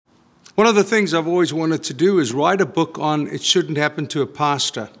One of the things I've always wanted to do is write a book on It Shouldn't Happen to a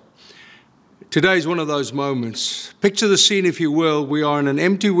Pastor. Today is one of those moments. Picture the scene, if you will. We are in an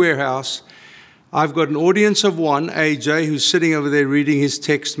empty warehouse. I've got an audience of one, AJ, who's sitting over there reading his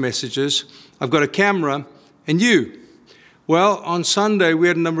text messages. I've got a camera, and you. Well, on Sunday, we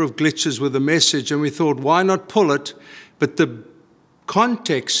had a number of glitches with the message, and we thought, why not pull it? But the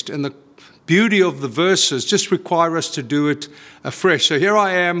context and the beauty of the verses just require us to do it afresh. So here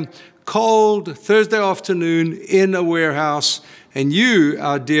I am, cold Thursday afternoon in a warehouse, and you,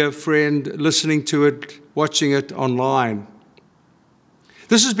 our dear friend, listening to it, watching it online.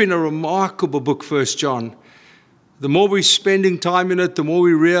 This has been a remarkable book, 1 John. The more we're spending time in it, the more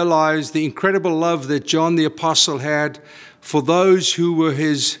we realize the incredible love that John the Apostle had for those who were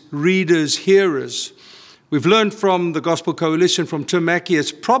his readers, hearers. We've learned from the Gospel Coalition, from Tim Mackey,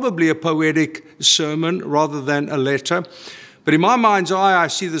 it's probably a poetic sermon rather than a letter. But in my mind's eye, I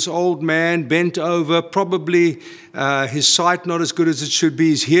see this old man bent over, probably his sight not as good as it should be,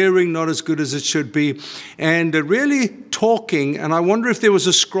 his hearing not as good as it should be, and really talking. And I wonder if there was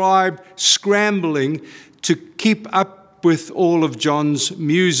a scribe scrambling to keep up with all of John's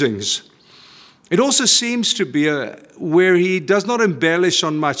musings. It also seems to be where he does not embellish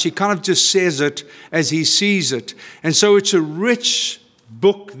on much. He kind of just says it as he sees it. And so it's a rich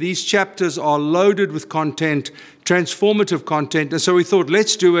book. These chapters are loaded with content, transformative content. And so we thought,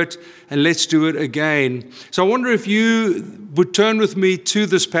 let's do it, and let's do it again. So I wonder if you would turn with me to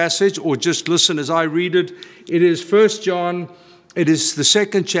this passage or just listen as I read it. It is 1 John, it is the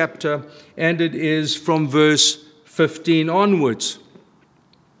second chapter, and it is from verse 15 onwards.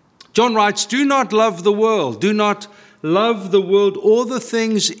 John writes, do not love the world. Do not love the world or the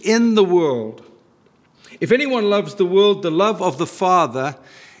things in the world. If anyone loves the world, the love of the Father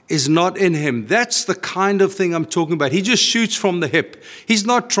is not in him. That's the kind of thing I'm talking about. He just shoots from the hip. He's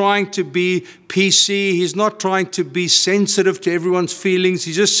not trying to be PC. He's not trying to be sensitive to everyone's feelings.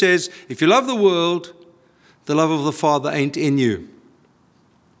 He just says, if you love the world, the love of the Father ain't in you.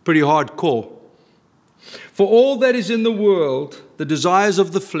 Pretty hardcore. For all that is in the world, the desires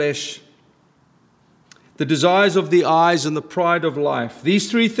of the flesh, the desires of the eyes, and the pride of life.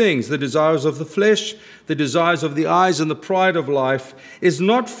 These three things, the desires of the flesh, the desires of the eyes, and the pride of life, is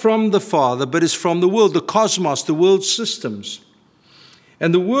not from the Father, but is from the world, the cosmos, the world systems.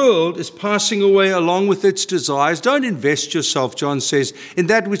 And the world is passing away along with its desires. Don't invest yourself, John says, in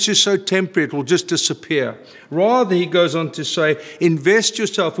that which is so temporary, it will just disappear. Rather, he goes on to say, invest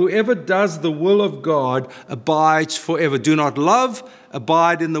yourself. Whoever does the will of God abides forever. Do not love,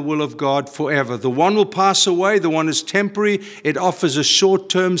 abide in the will of God forever. The one will pass away. The one is temporary. It offers a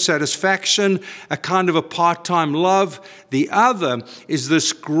short-term satisfaction, a kind of a part-time love. The other is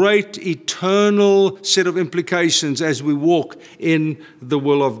this great eternal set of implications as we walk in the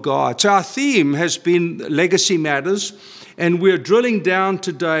will of God. So our theme has been legacy matters, and we're drilling down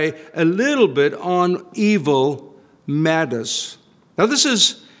today a little bit on evil matters. Now this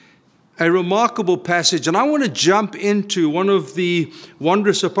is a remarkable passage, and I want to jump into one of the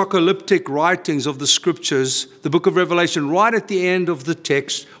wondrous apocalyptic writings of the Scriptures, the book of Revelation, right at the end of the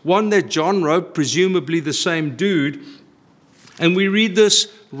text, one that John wrote, presumably the same dude. And we read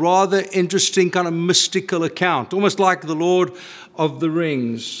this rather interesting kind of mystical account, almost like the Lord of the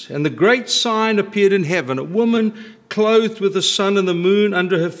Rings. And the great sign appeared in heaven, a woman clothed with the sun and the moon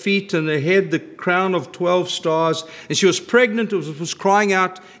under her feet, and her head the crown of 12 stars. And she was pregnant, was crying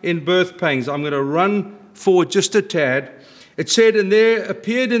out in birth pangs. I'm going to run forward just a tad. It said, and there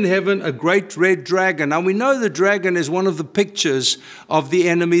appeared in heaven a great red dragon. Now we know the dragon is one of the pictures of the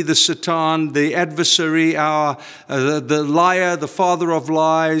enemy, the Satan, the adversary, the liar, the father of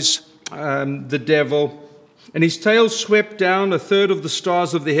lies, the devil. And his tail swept down a third of the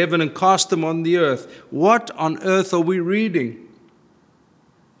stars of the heaven and cast them on the earth. What on earth are we reading?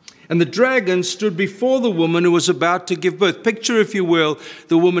 And the dragon stood before the woman who was about to give birth. Picture, if you will,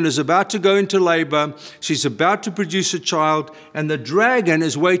 the woman is about to go into labor. She's about to produce a child, and the dragon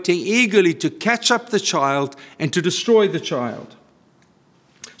is waiting eagerly to catch up the child and to destroy the child,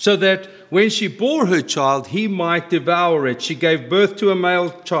 so that when she bore her child, he might devour it. She gave birth to a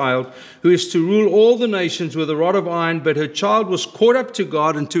male child who is to rule all the nations with a rod of iron, but her child was caught up to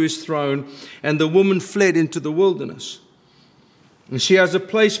God and to his throne, and the woman fled into the wilderness. And she has a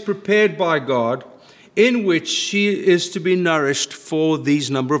place prepared by God in which she is to be nourished for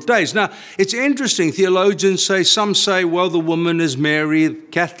these number of days. Now, it's interesting. Theologians say, some say, well, the woman is Mary,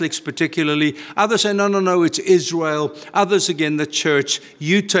 Catholics particularly. Others say, no, it's Israel. Others, again, the church.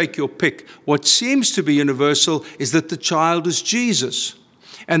 You take your pick. What seems to be universal is that the child is Jesus,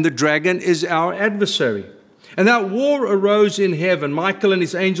 and the dragon is our adversary. And that war arose in heaven, Michael and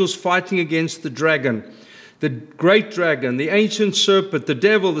his angels fighting against the dragon, the great dragon, the ancient serpent, the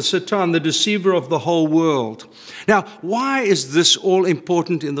devil, the Satan, the deceiver of the whole world. Now, why is this all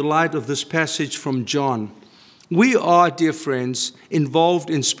important in the light of this passage from John? We are, dear friends, involved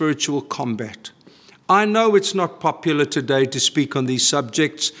in spiritual combat. I know it's not popular today to speak on these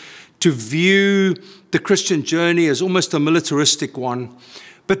subjects, to view the Christian journey as almost a militaristic one.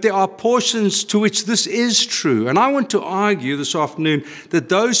 But there are portions to which this is true. And I want to argue this afternoon that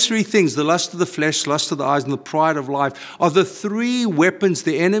those three things, the lust of the flesh, lust of the eyes, and the pride of life, are the three weapons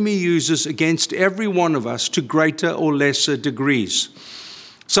the enemy uses against every one of us to greater or lesser degrees.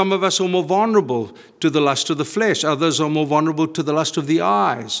 Some of us are more vulnerable to the lust of the flesh. Others are more vulnerable to the lust of the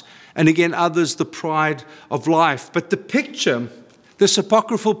eyes. And again, others, the pride of life. But the picture, this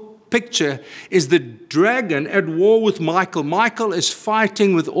apocryphal picture, is the dragon at war with Michael. Michael is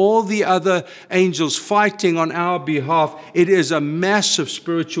fighting with all the other angels, fighting on our behalf. It is a massive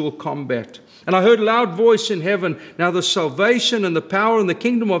spiritual combat. And I heard a loud voice in heaven, "Now the salvation and the power and the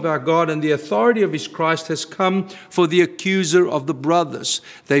kingdom of our God and the authority of his Christ has come for the accuser of the brothers."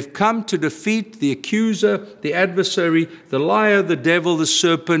 They've come to defeat the accuser, the adversary, the liar, the devil, the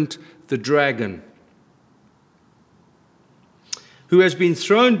serpent, the dragon, who has been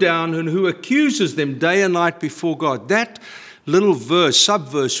thrown down and who accuses them day and night before God. That little verse,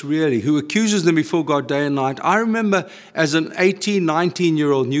 subverse really, who accuses them before God day and night. I remember as an 18,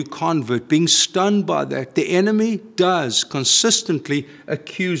 19-year-old new convert being stunned by that. The enemy does consistently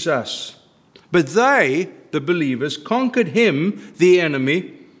accuse us. But they, the believers, conquered him, the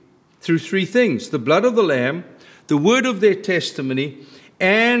enemy, through three things: the blood of the Lamb, the word of their testimony,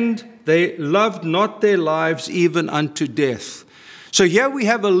 and they loved not their lives even unto death. So here we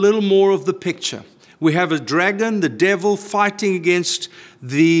have a little more of the picture. We have a dragon, the devil, fighting against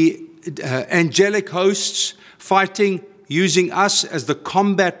the angelic hosts, fighting, using us as the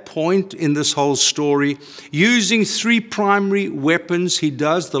combat point in this whole story, using three primary weapons. He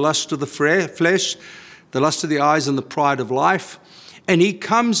does: the lust of the flesh, the lust of the eyes, and the pride of life. And he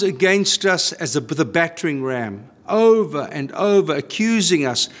comes against us with a battering ram, over and over, accusing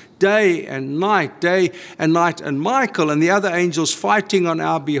us day and night, and Michael and the other angels fighting on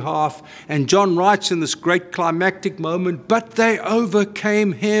our behalf. And John writes in this great climactic moment, "But they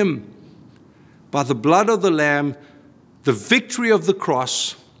overcame him by the blood of the Lamb, the victory of the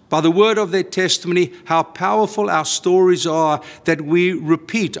cross, by the word of their testimony." How powerful our stories are that we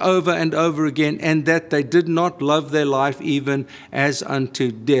repeat over and over again, and that they did not love their life even as unto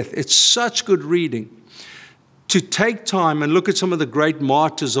death. It's such good reading to take time and look at some of the great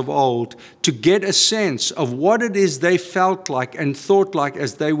martyrs of old, to get a sense of what it is they felt like and thought like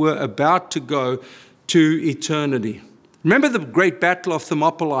as they were about to go to eternity. Remember the great battle of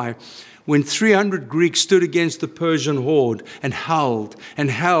Thermopylae, when 300 Greeks stood against the Persian horde and howled and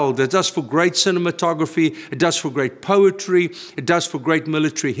howled. It does for great cinematography, it does for great poetry, it does for great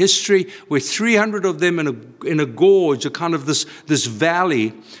military history, where 300 of them in a gorge, a kind of this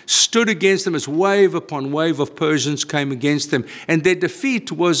valley, stood against them as wave upon wave of Persians came against them. And their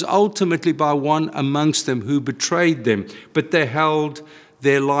defeat was ultimately by one amongst them who betrayed them, but they held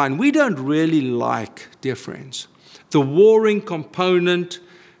their line. We don't really like, dear friends, the warring component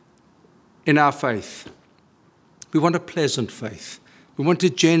in our faith. We want a pleasant faith. We want a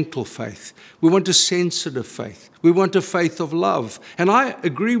gentle faith. We want a sensitive faith. We want a faith of love. And I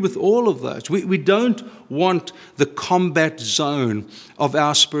agree with all of those. We don't want the combat zone of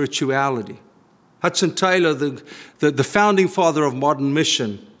our spirituality. Hudson Taylor, the founding father of modern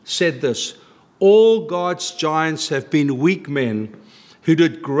mission, said this: "All God's giants have been weak men who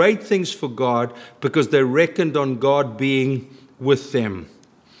did great things for God because they reckoned on God being with them."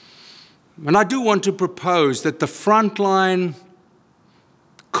 And I do want to propose that the frontline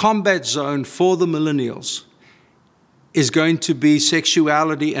combat zone for the millennials is going to be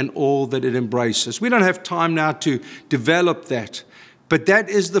sexuality and all that it embraces. We don't have time now to develop that, but that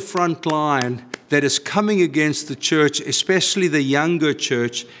is the front line that is coming against the church, especially the younger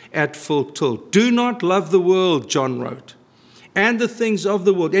church, at full tilt. Do not love the world, John wrote, and the things of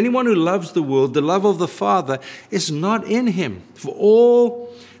the world. Anyone who loves the world, the love of the Father, is not in him. For all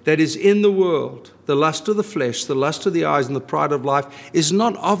that is in the world, the lust of the flesh, the lust of the eyes, and the pride of life, is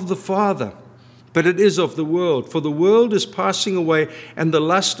not of the Father, but it is of the world. For the world is passing away, and the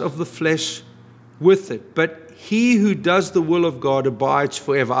lust of the flesh with it. But he who does the will of God abides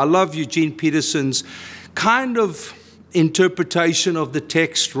forever. I love Eugene Peterson's kind of interpretation of the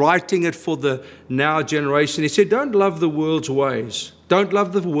text, writing it for the now generation. He said, don't love the world's ways. Don't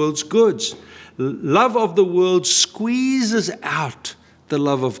love the world's goods. Love of the world squeezes out the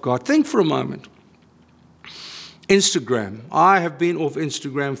love of God. Think for a moment. Instagram. I have been off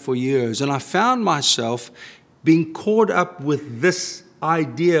Instagram for years, and I found myself being caught up with this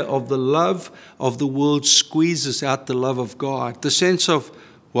idea of the love of the world squeezes out the love of God. The sense of,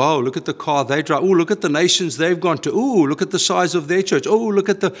 wow, look at the car they drive. Oh, look at the nations they've gone to. Oh, look at the size of their church. Oh, look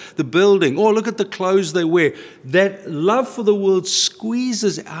at the building. Oh, look at the clothes they wear. That love for the world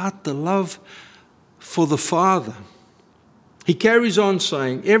squeezes out the love for the Father. He carries on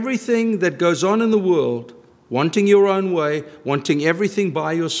saying, everything that goes on in the world, wanting your own way, wanting everything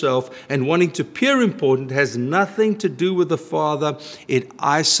by yourself, and wanting to appear important has nothing to do with the Father. It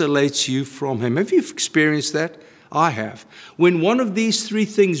isolates you from Him. Have you experienced that? I have. When one of these three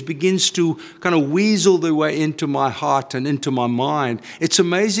things begins to kind of weasel their way into my heart and into my mind, it's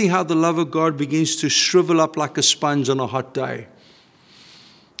amazing how the love of God begins to shrivel up like a sponge on a hot day.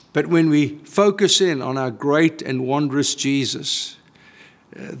 But when we focus in on our great and wondrous Jesus,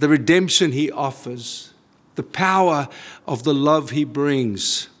 the redemption He offers, the power of the love He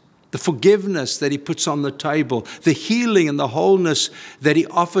brings, the forgiveness that He puts on the table, the healing and the wholeness that He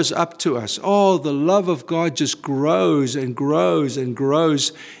offers up to us. Oh, the love of God just grows and grows and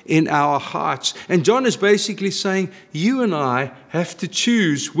grows in our hearts. And John is basically saying, you and I have to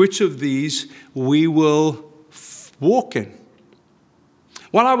choose which of these we will walk in.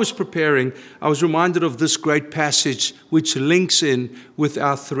 While I was preparing, I was reminded of this great passage which links in with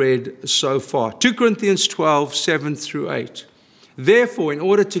our thread so far. 2 Corinthians 12, 7 through 8. Therefore, in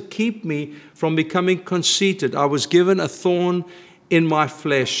order to keep me from becoming conceited, I was given a thorn in my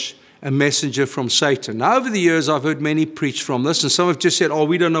flesh, a messenger from Satan. Now, over the years, I've heard many preach from this, and some have just said, oh,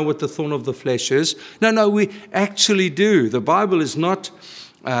 we don't know what the thorn of the flesh is. No, we actually do. The Bible is not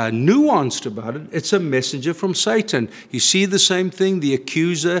nuanced about it. It's a messenger from Satan. You see the same thing, the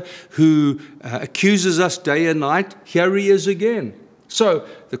accuser who accuses us day and night. Here he is again. So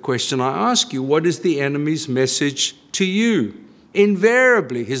the question I ask you, what is the enemy's message to you?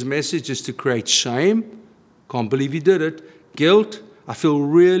 Invariably, his message is to create shame. Can't believe you did it. Guilt. I feel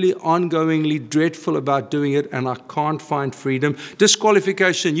really ongoingly dreadful about doing it, and I can't find freedom.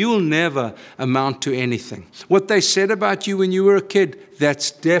 Disqualification. You will never amount to anything. What they said about you when you were a kid,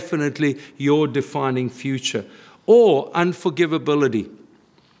 that's definitely your defining future. Or unforgivability.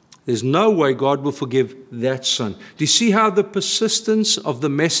 There's no way God will forgive that sin. Do you see how the persistence of the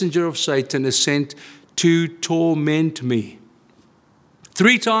messenger of Satan is sent to torment me?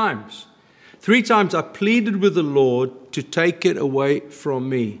 3 times. 3 times I pleaded with the Lord to take it away from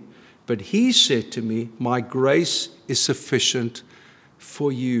me. But He said to me, my grace is sufficient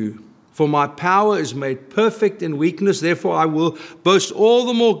for you. For my power is made perfect in weakness. Therefore I will boast all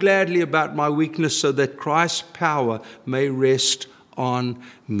the more gladly about my weakness, so that Christ's power may rest on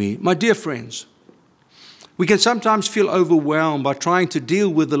me. My dear friends, we can sometimes feel overwhelmed by trying to deal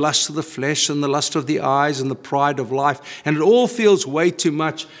with the lust of the flesh and the lust of the eyes and the pride of life, and it all feels way too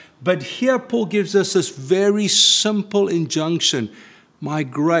much. But here Paul gives us this very simple injunction. My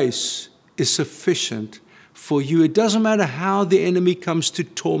grace is sufficient for you. It doesn't matter how the enemy comes to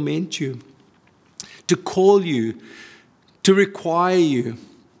torment you, to call you, to require you,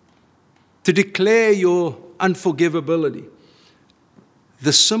 to declare your unforgivability.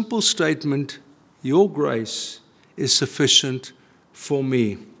 The simple statement, your grace is sufficient for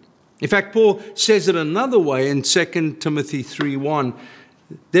me. In fact, Paul says it another way in 2 Timothy 3:1.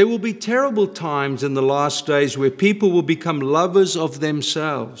 There will be terrible times in the last days where people will become lovers of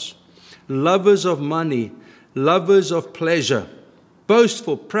themselves, lovers of money, lovers of pleasure,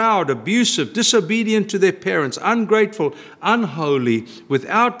 boastful, proud, abusive, disobedient to their parents, ungrateful, unholy,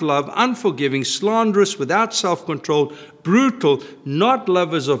 without love, unforgiving, slanderous, without self-control, brutal, not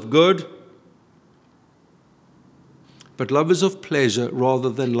lovers of good, but lovers of pleasure rather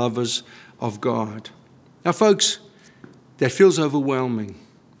than lovers of God. Now, folks, that feels overwhelming.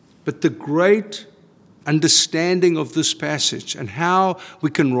 But the great understanding of this passage and how we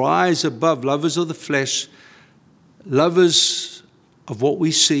can rise above lovers of the flesh, lovers of what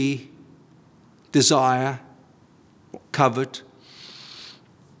we see, desire, covet,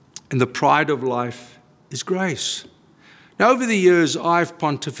 and the pride of life is grace. Now, over the years, I've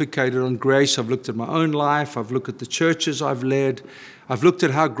pontificated on grace. I've looked at my own life. I've looked at the churches I've led. I've looked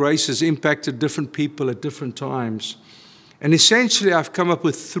at how grace has impacted different people at different times. And essentially, I've come up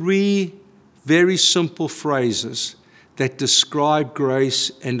with 3 very simple phrases that describe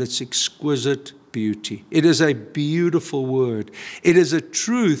grace and its exquisite beauty. It is a beautiful word. It is a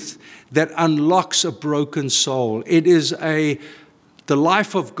truth that unlocks a broken soul. It is the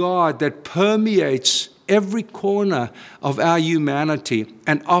life of God that permeates every corner of our humanity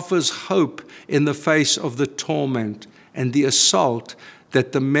and offers hope in the face of the torment and the assault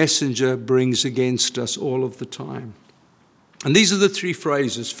that the messenger brings against us all of the time. And these are the three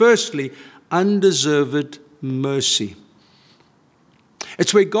phrases. Firstly, undeserved mercy.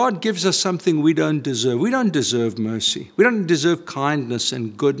 It's where God gives us something we don't deserve. We don't deserve mercy. We don't deserve kindness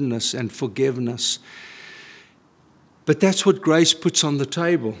and goodness and forgiveness. But that's what grace puts on the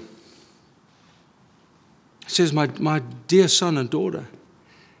table. It says, my dear son and daughter,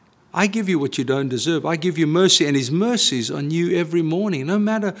 I give you what you don't deserve. I give you mercy, and His mercies are new every morning, no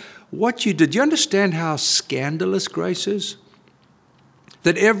matter what you did. Do you understand how scandalous grace is?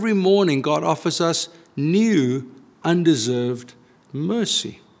 That every morning God offers us new, undeserved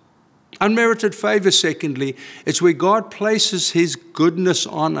mercy. Unmerited favor, secondly, it's where God places His goodness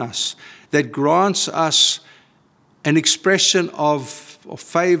on us that grants us an expression of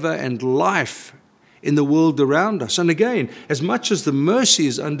favor and life in the world around us. And again, as much as the mercy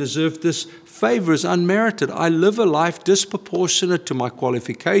is undeserved, this favor is unmerited. I live a life disproportionate to my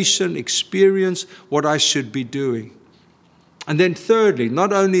qualification, experience, what I should be doing. And then thirdly,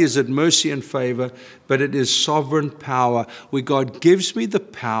 not only is it mercy and favor, but it is sovereign power, where God gives me the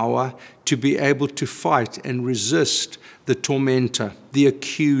power to be able to fight and resist the tormentor, the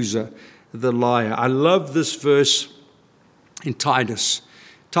accuser, the liar. I love this verse in Titus.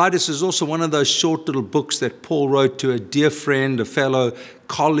 Titus is also one of those short little books that Paul wrote to a dear friend, a fellow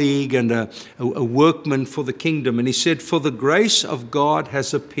colleague, and a workman for the kingdom. And he said, "For the grace of God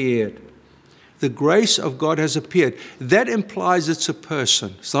has appeared." The grace of God has appeared. That implies it's a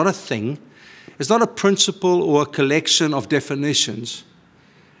person. It's not a thing. It's not a principle or a collection of definitions.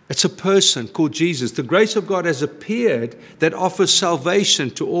 It's a person called Jesus. The grace of God has appeared that offers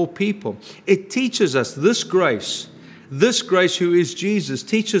salvation to all people. It teaches us this grace who is Jesus,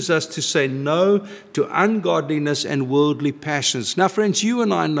 teaches us to say no to ungodliness and worldly passions. Now, friends, you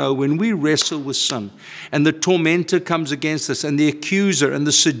and I know when we wrestle with sin and the tormentor comes against us and the accuser and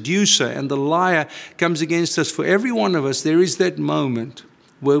the seducer and the liar comes against us, for every one of us, there is that moment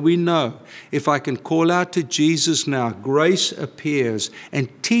where we know if I can call out to Jesus now, grace appears and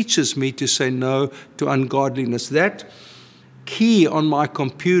teaches me to say no to ungodliness. That key on my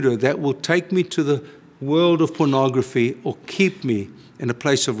computer that will take me to the world of pornography or keep me in a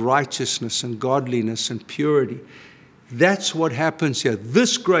place of righteousness and godliness and purity. That's what happens here.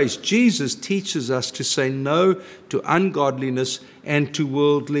 This grace, Jesus teaches us to say no to ungodliness and to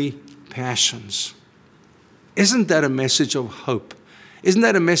worldly passions. Isn't that a message of hope? Isn't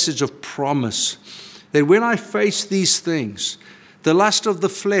that a message of promise? That when I face these things, the lust of the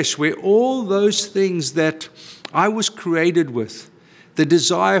flesh, where all those things that I was created with, the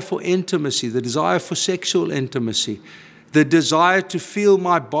desire for intimacy, the desire for sexual intimacy, the desire to feel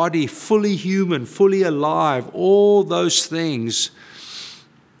my body fully human, fully alive, all those things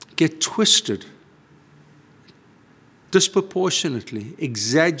get twisted, disproportionately,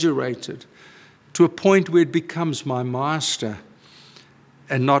 exaggerated, to a point where it becomes my master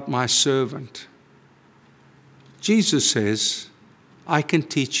and not my servant. Jesus says, I can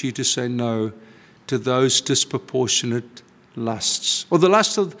teach you to say no to those disproportionate lusts, or the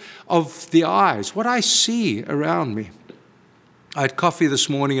lust of the eyes, what I see around me. I had coffee this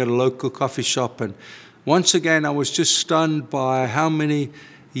morning at a local coffee shop, and once again I was just stunned by how many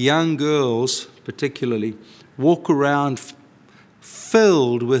young girls, particularly, walk around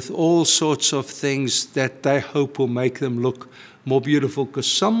filled with all sorts of things that they hope will make them look more beautiful,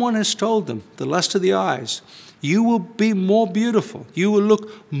 because someone has told them, the lust of the eyes, you will be more beautiful, you will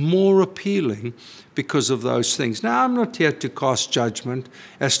look more appealing because of those things. Now, I'm not here to cast judgment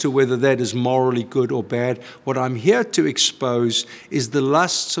as to whether that is morally good or bad. What I'm here to expose is the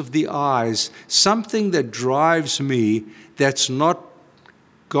lusts of the eyes, something that drives me that's not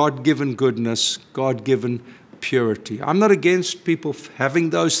God-given goodness, God-given purity. I'm not against people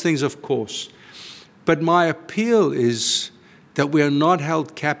having those things, of course, but my appeal is that we are not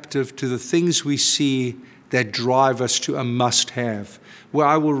held captive to the things we see that drive us to a must-have, where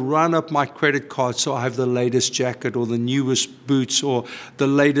I will run up my credit card so I have the latest jacket or the newest boots or the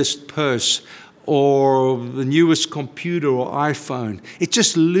latest purse or the newest computer or iPhone. It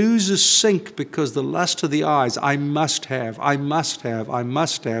just loses sync because the lust of the eyes, I must have,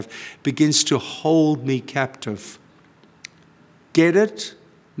 begins to hold me captive. Get it?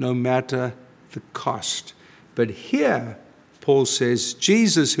 No matter the cost. But here, Paul says,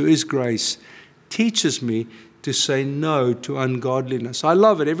 Jesus, who is grace, teaches me to say no to ungodliness. I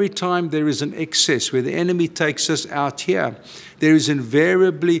love it. Every time there is an excess where the enemy takes us out here, there is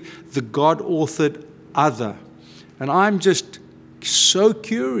invariably the God-authored other. And I'm just so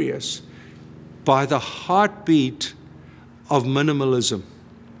curious by the heartbeat of minimalism.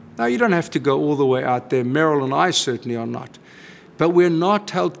 Now, you don't have to go all the way out there. Meryl and I certainly are not. But we're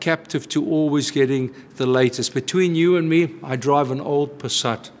not held captive to always getting the latest. Between you and me, I drive an old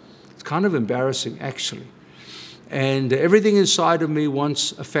Passat. It's kind of embarrassing, actually. And everything inside of me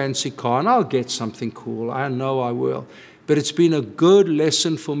wants a fancy car, and I'll get something cool. I know I will. But it's been a good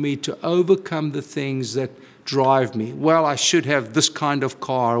lesson for me to overcome the things that drive me. Well, I should have this kind of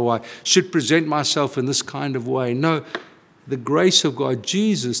car, or I should present myself in this kind of way. No, the grace of God,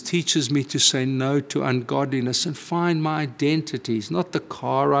 Jesus, teaches me to say no to ungodliness and find my identity. It's not the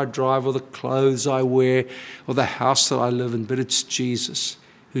car I drive or the clothes I wear or the house that I live in, but it's Jesus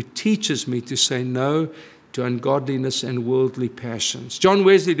who teaches me to say no to ungodliness and worldly passions. John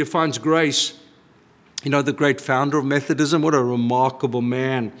Wesley defines grace, the great founder of Methodism. What a remarkable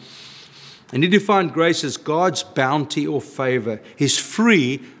man. And he defined grace as God's bounty or favor, his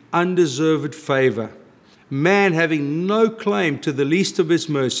free, undeserved favor. Man having no claim to the least of his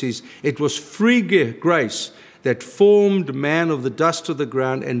mercies, it was free grace that formed man of the dust of the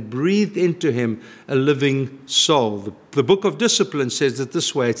ground and breathed into him a living soul. The book of Discipline says it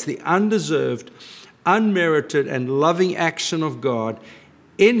this way: it's the undeserved, unmerited, and loving action of God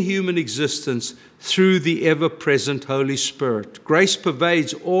in human existence through the ever-present Holy Spirit. Grace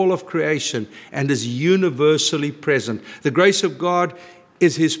pervades all of creation and is universally present. The grace of God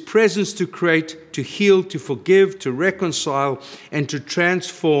is his presence to create, to heal, to forgive, to reconcile, and to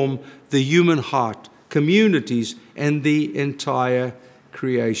transform the human heart, communities, and the entire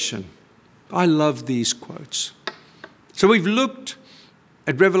creation. I love these quotes. So we've looked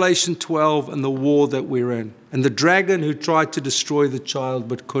at Revelation 12 and the war that we're in, and the dragon who tried to destroy the child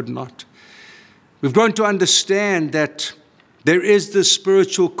but could not. We've grown to understand that there is this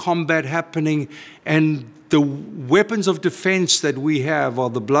spiritual combat happening, and the weapons of defense that we have are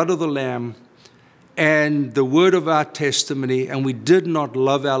the blood of the Lamb and the word of our testimony, and we did not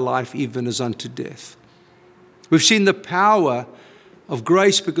love our life even as unto death. We've seen the power of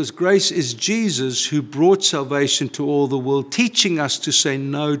grace, because grace is Jesus who brought salvation to all the world, teaching us to say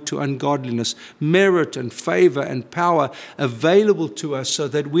no to ungodliness, merit and favor and power available to us so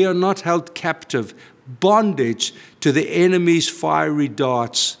that we are not held captive, bondage to the enemy's fiery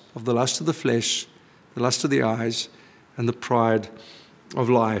darts of the lust of the flesh, the lust of the eyes, and the pride of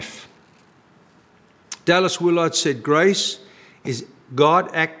life. Dallas Willard said, grace is God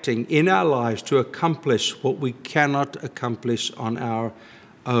acting in our lives to accomplish what we cannot accomplish on our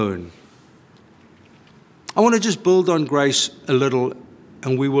own. I want to just build on grace a little,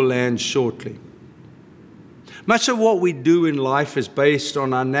 and we will land shortly. Much of what we do in life is based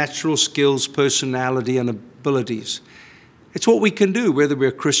on our natural skills, personality, and abilities. It's what we can do, whether we're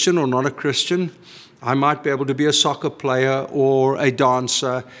a Christian or not a Christian. I might be able to be a soccer player or a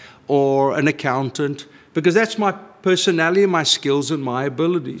dancer or an accountant, because that's my personality, my skills, and my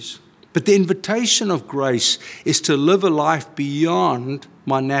abilities. But the invitation of grace is to live a life beyond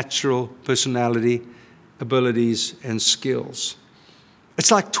my natural personality, abilities, and skills. It's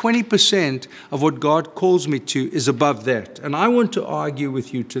like 20% of what God calls me to is above that. And I want to argue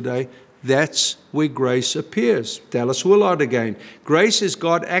with you today, that's where grace appears. Dallas Willard again. Grace is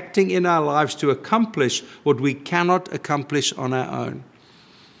God acting in our lives to accomplish what we cannot accomplish on our own.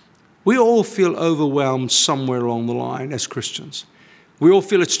 We all feel overwhelmed somewhere along the line as Christians. We all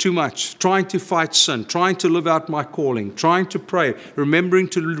feel it's too much, trying to fight sin, trying to live out my calling, trying to pray, remembering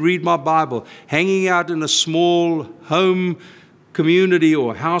to read my Bible, hanging out in a small home community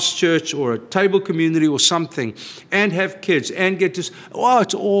or house church or a table community or something, and have kids and get to,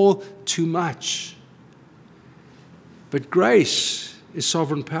 it's all too much. But grace is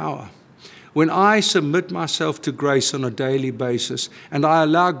sovereign power. When I submit myself to grace on a daily basis, and I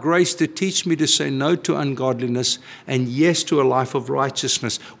allow grace to teach me to say no to ungodliness and yes to a life of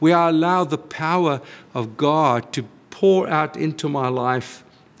righteousness, where I allow the power of God to pour out into my life,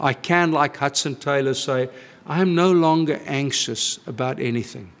 I can, like Hudson Taylor, say, I am no longer anxious about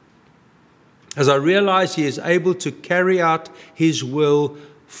anything. As I realize He is able to carry out His will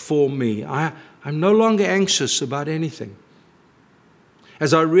for me, I'm no longer anxious about anything.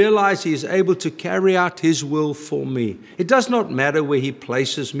 As I realize He is able to carry out His will for me, it does not matter where He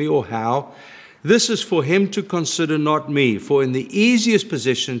places me or how. This is for Him to consider, not me. For in the easiest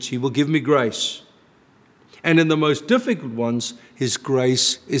positions, He will give me grace. And in the most difficult ones, His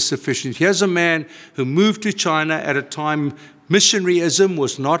grace is sufficient. Here's a man who moved to China at a time missionaryism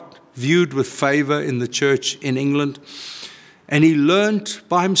was not viewed with favor in the church in England. And he learned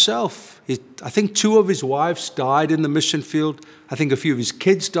by himself. I think 2 of his wives died in the mission field. I think a few of his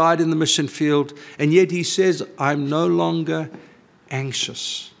kids died in the mission field. And yet he says, I'm no longer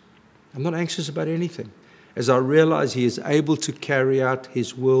anxious. I'm not anxious about anything, as I realize He is able to carry out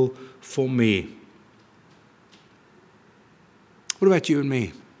His will for me. What about you and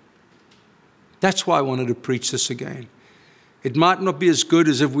me? That's why I wanted to preach this again. It might not be as good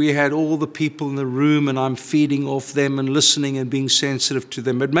as if we had all the people in the room and I'm feeding off them and listening and being sensitive to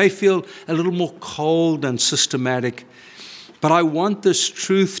them. It may feel a little more cold and systematic, but I want this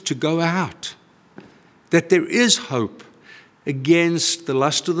truth to go out, that there is hope against the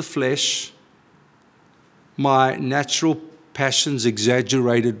lust of the flesh, my natural passions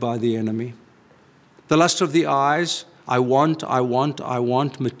exaggerated by the enemy, the lust of the eyes, I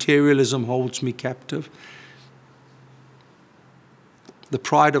want, materialism holds me captive. The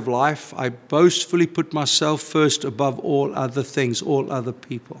pride of life, I boastfully put myself first above all other things, all other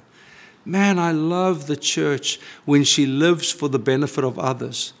people. Man, I love the church when she lives for the benefit of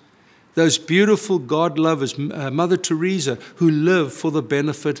others. Those beautiful God lovers, Mother Teresa, who live for the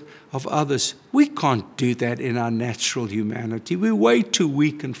benefit of others. We can't do that in our natural humanity. We're way too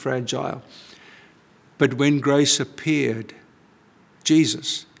weak and fragile. But when grace appeared,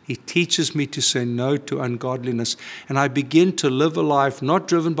 Jesus, He teaches me to say no to ungodliness. And I begin to live a life not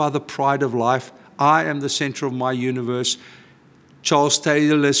driven by the pride of life. I am the center of my universe. Charles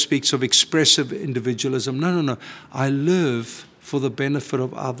Taylor speaks of expressive individualism. No. I live for the benefit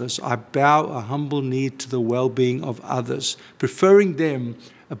of others. I bow a humble knee to the well-being of others, preferring them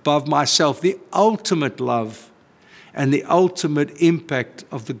above myself. The ultimate love and the ultimate impact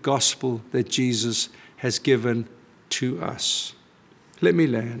of the gospel that Jesus has given to us. Let me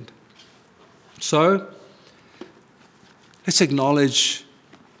land. So, let's acknowledge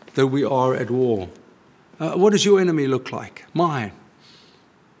that we are at war. What does your enemy look like? Mine.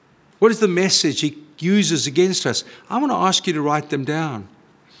 What is the message he uses against us? I want to ask you to write them down.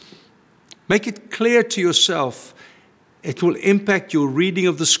 Make it clear to yourself. It will impact your reading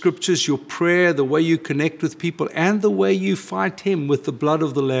of the scriptures, your prayer, the way you connect with people, and the way you fight him with the blood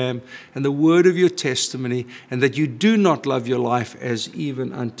of the Lamb and the word of your testimony, and that you do not love your life as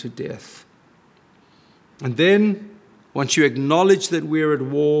even unto death. And then, once you acknowledge that we're at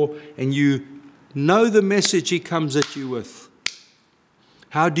war and you know the message he comes at you with,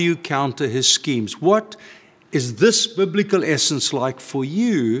 how do you counter his schemes? What is this biblical essence like for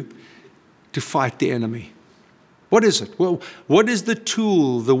you to fight the enemy? What is it? Well, what is the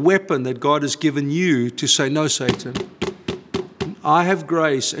tool, the weapon that God has given you to say, no, Satan, I have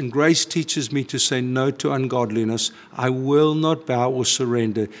grace, and grace teaches me to say no to ungodliness. I will not bow or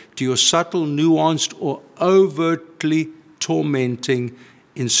surrender to your subtle, nuanced, or overtly tormenting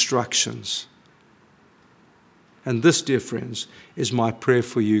instructions. And this, dear friends, is my prayer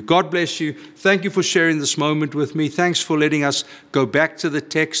for you. God bless you. Thank you for sharing this moment with me. Thanks for letting us go back to the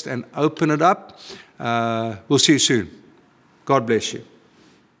text and open it up. We'll see you soon. God bless you.